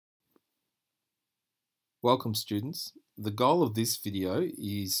Welcome students. The goal of this video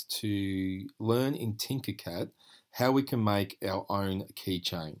is to learn in TinkerCAD how we can make our own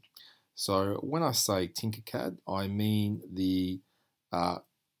keychain. So when I say TinkerCAD, I mean the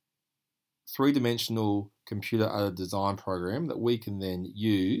three-dimensional computer-aided design program that we can then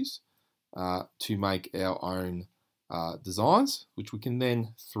use to make our own designs, which we can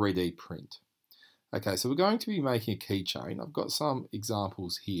then 3D print. Okay, so we're going to be making a keychain. I've got some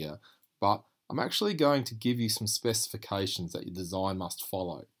examples here, but I'm actually going to give you some specifications that your design must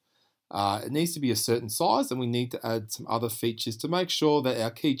follow. It needs to be a certain size, and we need to add some other features to make sure that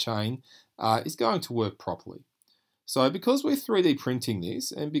our keychain is going to work properly. So because we're 3D printing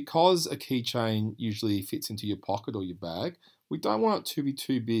this, and because a keychain usually fits into your pocket or your bag, we don't want it to be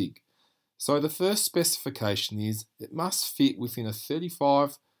too big. So the first specification is it must fit within a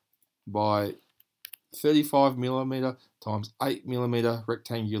 35 by 35 millimeter times 8 millimeter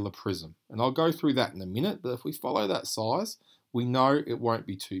rectangular prism. And I'll go through that in a minute, but if we follow that size, we know it won't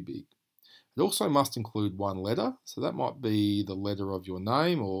be too big. It also must include one letter, so that might be the letter of your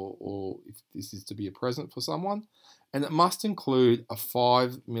name or if this is to be a present for someone. And it must include a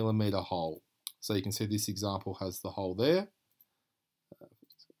 5 millimeter hole. So you can see this example has the hole there.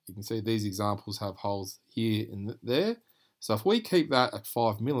 You can see these examples have holes here and there. So if we keep that at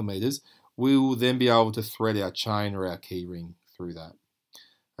 5 millimeters, we will then be able to thread our chain or our keyring through that.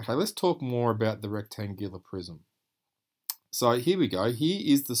 Okay, let's talk more about the rectangular prism. So here we go. Here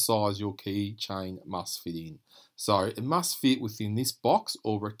is the size your keychain must fit in. So it must fit within this box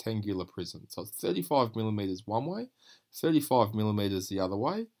or rectangular prism. So it's 35 millimeters one way, 35 millimeters the other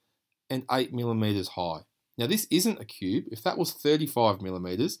way, and 8 millimeters high. Now this isn't a cube. If that was 35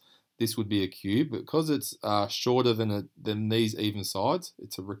 millimeters, this would be a cube, but because it's shorter than these even sides,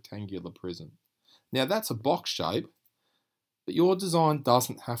 it's a rectangular prism. Now that's a box shape, but your design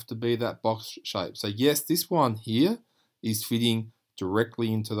doesn't have to be that box shape. So yes, this one here is fitting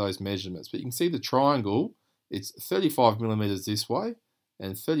directly into those measurements, but you can see the triangle, it's 35 millimeters this way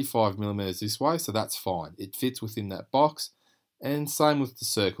and 35 millimeters this way, so that's fine. It fits within that box, and same with the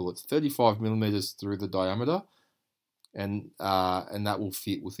circle. It's 35 millimeters through the diameter, and that will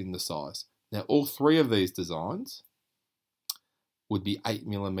fit within the size. Now all three of these designs would be 8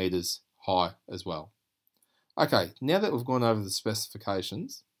 millimeters high as well. Okay, now that we've gone over the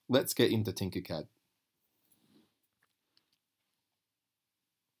specifications, let's get into TinkerCAD.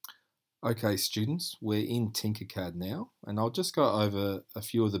 Okay students, we're in TinkerCAD now, and I'll just go over a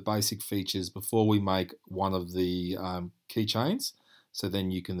few of the basic features before we make one of the keychains, so then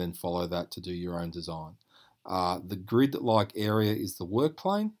you can then follow that to do your own design. The grid-like area is the work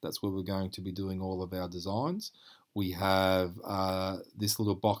plane. That's where we're going to be doing all of our designs. We have this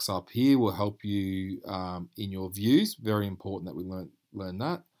little box up here will help you in your views. Very important that we learn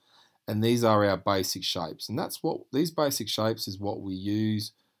that. And these are our basic shapes. And that's what these basic shapes is what we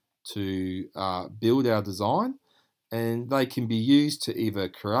use to build our design. And they can be used to either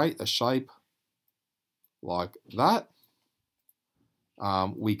create a shape like that.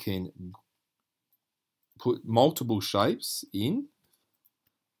 We can put multiple shapes in,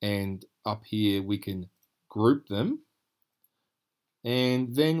 and up here we can group them,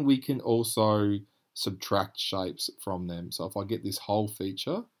 and then we can also subtract shapes from them. So if I get this whole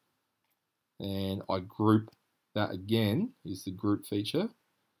feature and I group that again, is the group feature,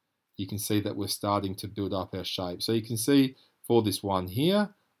 you can see that we're starting to build up our shape. So you can see for this one here,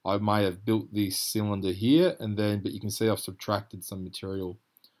 I may have built this cylinder here, and then, but you can see I've subtracted some material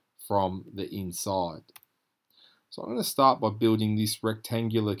from the inside. So I'm going to start by building this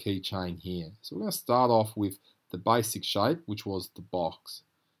rectangular keychain here. So we're going to start off with the basic shape, which was the box.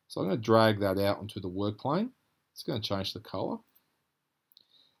 So I'm going to drag that out onto the work plane. It's going to change the color.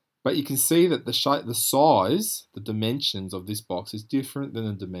 But you can see that the shape, the size, the dimensions of this box is different than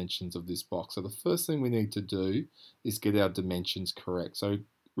the dimensions of this box. So the first thing we need to do is get our dimensions correct. So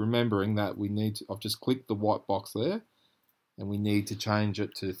remembering that we need to, I've just clicked the white box there, and we need to change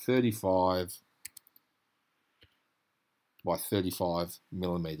it to 35 by 35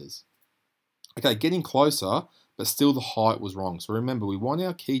 millimeters. Okay, getting closer, but still the height was wrong. So remember, we want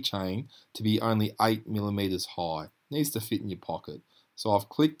our keychain to be only 8 millimeters high. It needs to fit in your pocket. So I've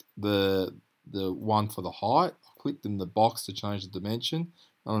clicked the one for the height. I've clicked in the box to change the dimension.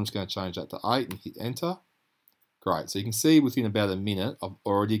 And I'm just going to change that to 8 and hit enter. Great, so you can see within about a minute, I've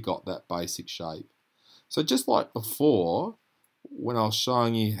already got that basic shape. So just like before, when I was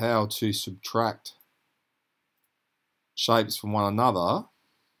showing you how to subtract shapes from one another,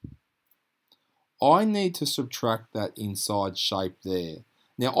 I need to subtract that inside shape there.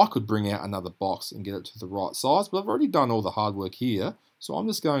 Now I could bring out another box and get it to the right size, but I've already done all the hard work here, so I'm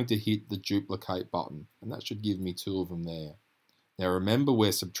just going to hit the duplicate button, and that should give me 2 of them there. Now remember,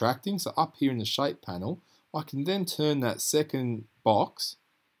 we're subtracting, so up here in the shape panel, I can then turn that second box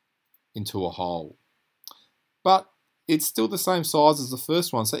into a hole. But it's still the same size as the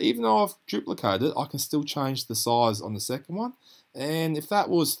first one, so even though I've duplicated, I can still change the size on the second one. And if that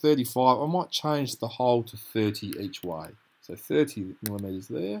was 35, I might change the hole to 30 each way. So 30 millimeters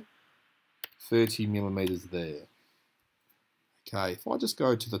there, 30 millimeters there. Okay, if I just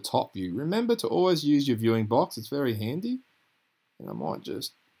go to the top view, remember to always use your viewing box, it's very handy. And I'm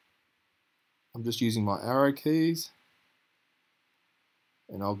just using my arrow keys,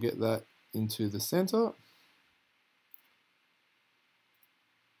 and I'll get that into the center.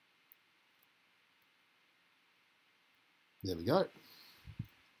 There we go.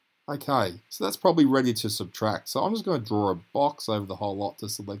 Okay, so that's probably ready to subtract. So I'm just going to draw a box over the whole lot to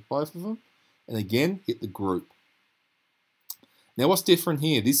select both of them. And again, hit the group. Now what's different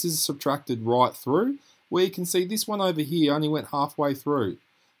here? This is subtracted right through, where you can see this one over here only went halfway through.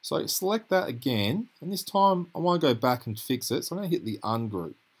 So select that again, and this time I want to go back and fix it, so I'm going to hit the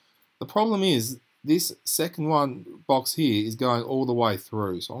ungroup. The problem is this second one box here is going all the way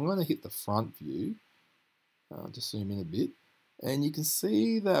through, so I'm going to hit the front view. Just zoom in a bit, and you can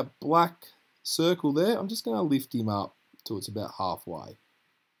see that black circle there. I'm just going to lift him up till it's about halfway.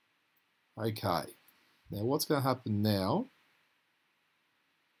 Okay, now what's going to happen now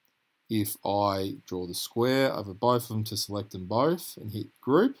if I draw the square over both of them to select them both and hit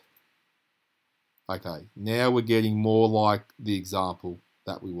group? Okay, now we're getting more like the example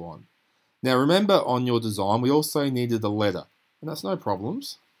that we want. Now remember, on your design we also needed a letter, and that's no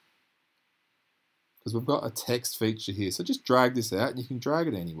problems, because we've got a text feature here. So just drag this out, and you can drag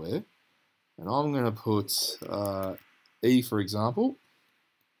it anywhere. And I'm going to put E, for example.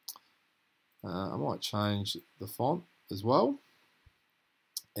 I might change the font as well.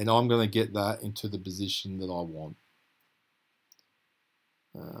 And I'm going to get that into the position that I want.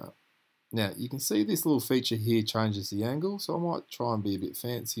 Now, you can see this little feature here changes the angle. So I might try and be a bit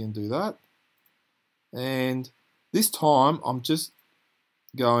fancy and do that. And this time, I'm just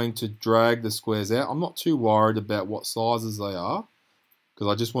going to drag the squares out. I'm not too worried about what sizes they are, because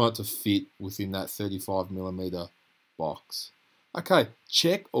I just want it to fit within that 35 millimeter box. Okay,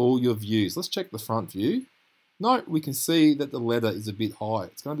 check all your views. Let's check the front view. Note we can see that the letter is a bit high.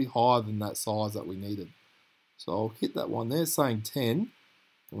 It's going to be higher than that size that we needed. So I'll hit that one there saying 10.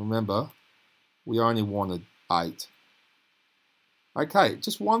 And remember, we only wanted 8. Okay,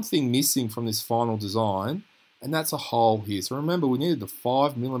 just one thing missing from this final design, and that's a hole here. So remember, we needed the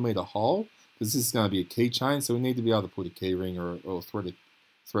 5 millimeter hole, because this is going to be a keychain, so we need to be able to put a keyring or thread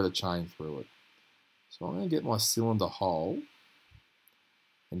a chain through it. So I'm going to get my cylinder hole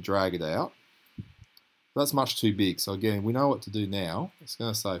and drag it out. That's much too big, so again, we know what to do now. It's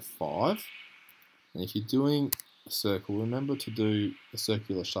going to say 5. And if you're doing a circle, remember to do a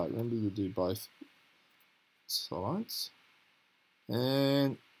circular shape. Remember to do both sides.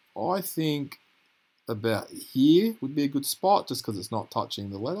 And I think about here would be a good spot, just because it's not touching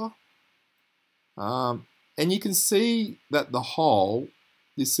the letter. And you can see that the hole,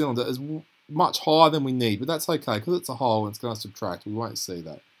 this cylinder, is much higher than we need, but that's okay, because it's a hole and it's going to subtract. We won't see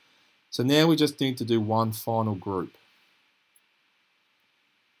that. So now we just need to do one final group.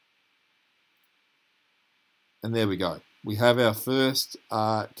 And there we go. We have our first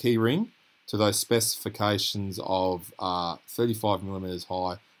keyring to those specifications of 35 millimeters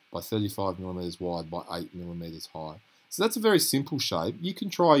high by 35 millimeters wide by 8 millimeters high. So that's a very simple shape. You can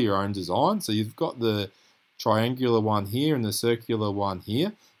try your own design. So you've got the triangular one here and the circular one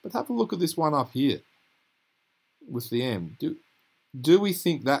here, but have a look at this one up here with the M. Do we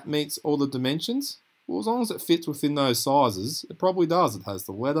think that meets all the dimensions? Well, as long as it fits within those sizes, it probably does. It has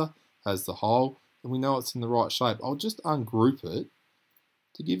the letter, has the hole, and we know it's in the right shape. I'll just ungroup it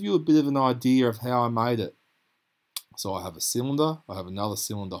to give you a bit of an idea of how I made it. So I have a cylinder, I have another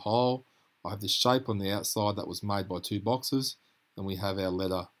cylinder hole, I have this shape on the outside that was made by 2 boxes, and we have our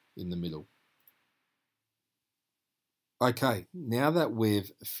letter in the middle. Okay, now that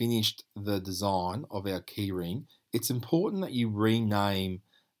we've finished the design of our keyring, it's important that you rename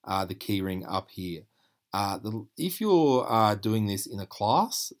the keyring up here. If you're doing this in a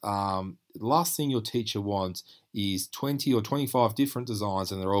class, the last thing your teacher wants is 20 or 25 different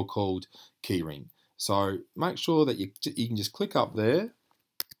designs, and they're all called keyring. So make sure that you can just click up there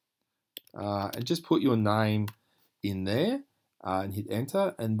and just put your name in there and hit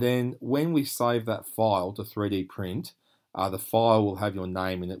enter. And then when we save that file to 3D print, the file will have your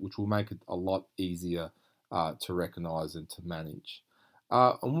name in it, which will make it a lot easier to recognize and to manage.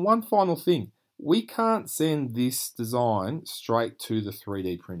 And one final thing, we can't send this design straight to the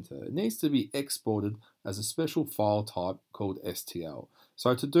 3D printer. It needs to be exported as a special file type called STL.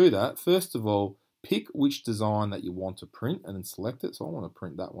 So to do that, first of all, pick which design that you want to print and then select it. So I want to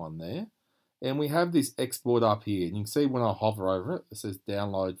print that one there. And we have this export up here. And you can see when I hover over it, it says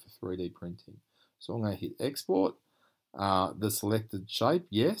download for 3D printing. So I'm going to hit export, the selected shape,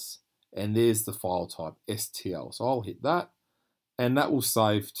 yes. And there's the file type, STL. So I'll hit that. And that will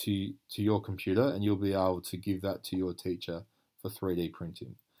save to your computer, and you'll be able to give that to your teacher for 3D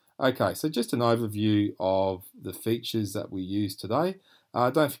printing. Okay, so just an overview of the features that we use today.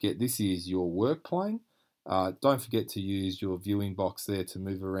 Don't forget, this is your work plane. Don't forget to use your viewing box there to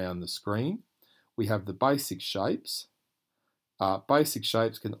move around the screen. We have the basic shapes. Basic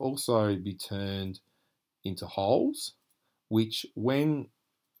shapes can also be turned into holes, which when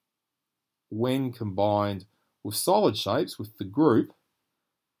combined with solid shapes, with the group,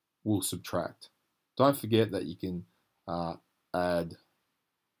 will subtract. Don't forget that you can add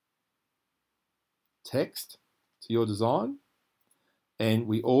text to your design, and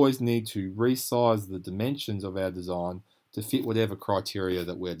we always need to resize the dimensions of our design to fit whatever criteria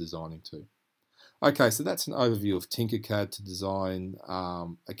that we're designing to. Okay, so that's an overview of TinkerCAD to design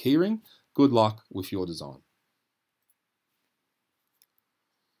a keyring. Good luck with your design.